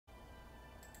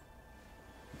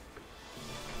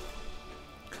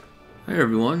Hi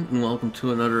everyone, and welcome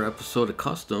to another episode of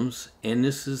Customs, and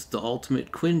this is the Ultimate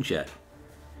Quinjet.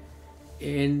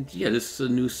 And yeah, this is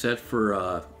a new set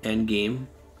for Endgame,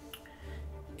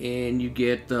 and you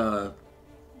get the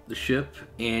ship,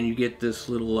 and you get this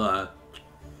little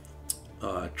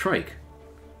trike.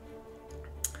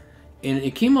 And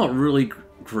it came out really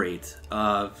great.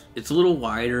 It's a little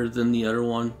wider than the other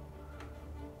one,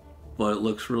 but it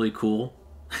looks really cool.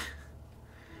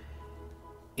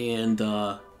 And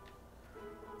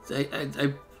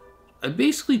I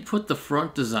basically put the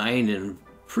front design in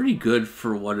pretty good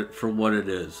for what it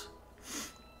is.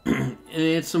 And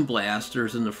it had some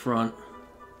blasters in the front,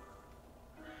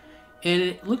 and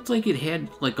it looked like it had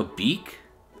like a beak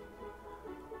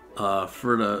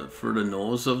for the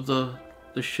nose of the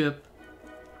ship.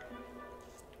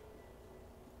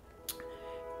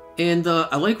 And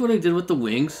I like what I did with the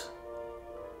wings.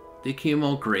 They came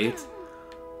out great.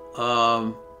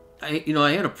 I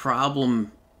had a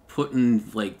problem putting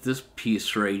like this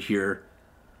piece right here.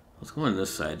 Let's go on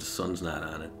this side, the sun's not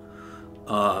on it.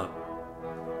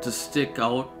 To stick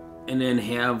out and then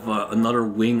have another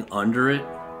wing under it.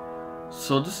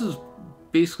 So this is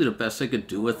basically the best I could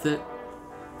do with it.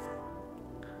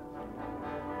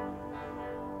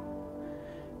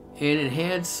 And it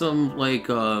had some like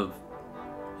I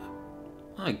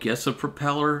guess a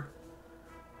propeller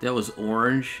that was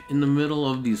orange in the middle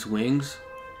of these wings.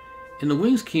 And the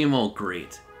wings came out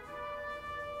great.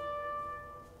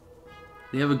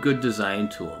 They have a good design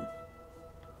to them.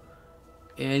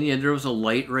 And yeah, there was a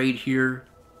light right here.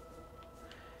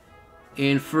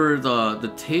 And for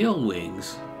the tail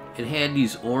wings, it had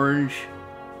these orange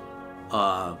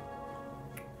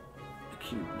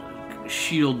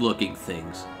shield looking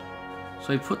things.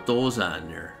 So I put those on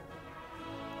there.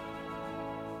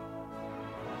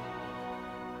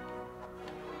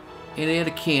 And it had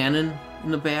a cannon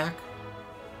in the back.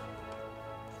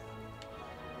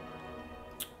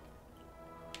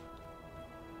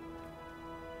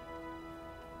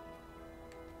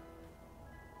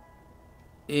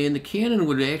 And the cannon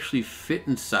would actually fit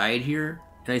inside here,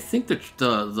 and I think the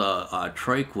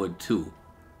trike would too.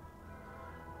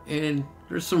 And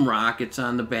there's some rockets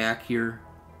on the back here.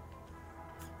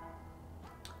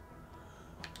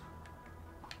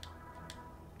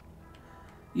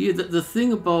 Yeah, the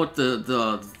thing about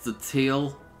the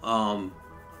tail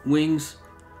wings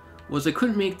was I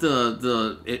couldn't make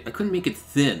I couldn't make it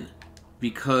thin,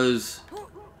 because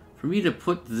for me to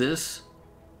put this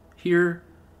here,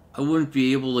 I wouldn't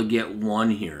be able to get one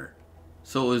here.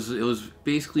 So it was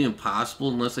basically impossible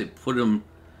unless I put them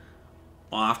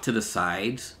off to the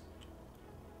sides,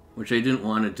 which I didn't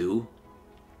want to do.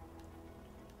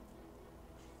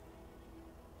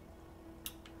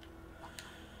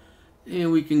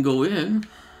 And we can go in.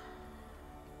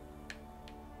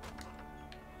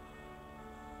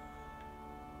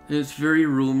 And it's very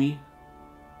roomy.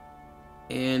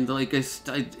 And like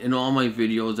in all my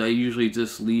videos, I usually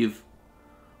just leave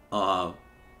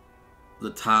the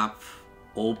top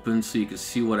open so you can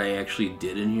see what I actually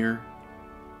did in here.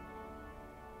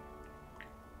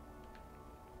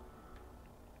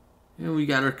 And we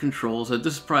got our controls.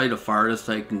 This is probably the farthest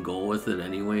I can go with it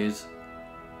anyways.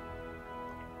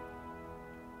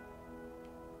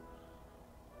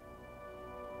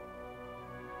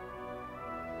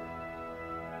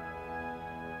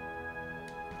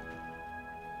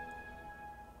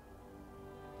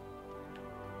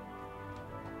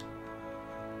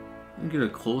 Get a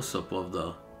close-up of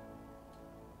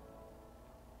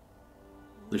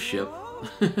the ship.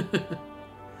 And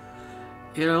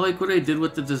I like what I did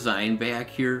with the design back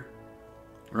here,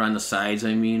 or on the sides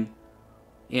I mean,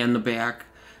 and the back.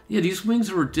 Yeah, these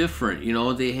wings were different, you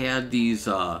know. They had these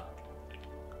what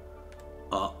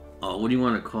do you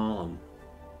want to call them,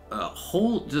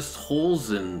 just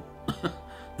holes in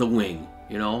the wing,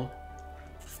 you know.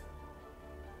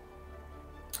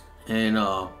 And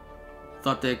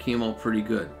thought that came out pretty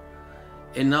good.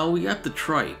 And now we got the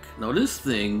trike. Now this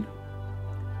thing,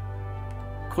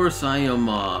 of course I am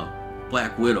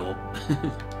Black Widow,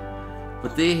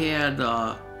 but they had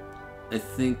I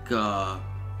think what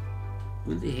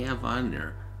did they have on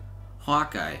there?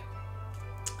 Hawkeye.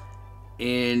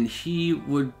 And he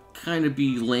would kind of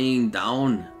be laying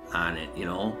down on it, you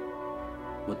know,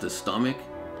 with the stomach.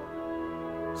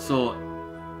 So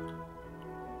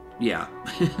yeah.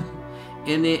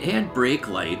 And it had brake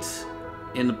lights,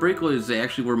 and the brake light is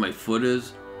actually where my foot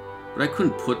is, but I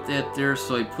couldn't put that there,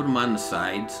 so I put them on the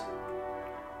sides.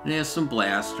 And it has some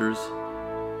blasters.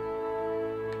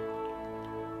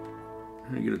 I'm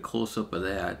gonna get a close-up of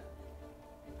that.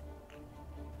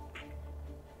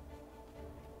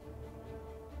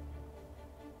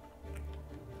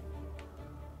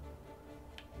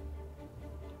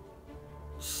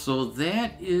 So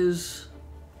that is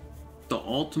the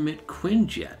ultimate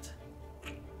Quinjet.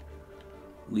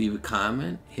 Leave a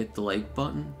comment, hit the like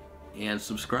button, and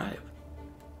subscribe.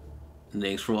 And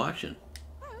thanks for watching.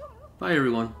 Bye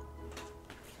everyone.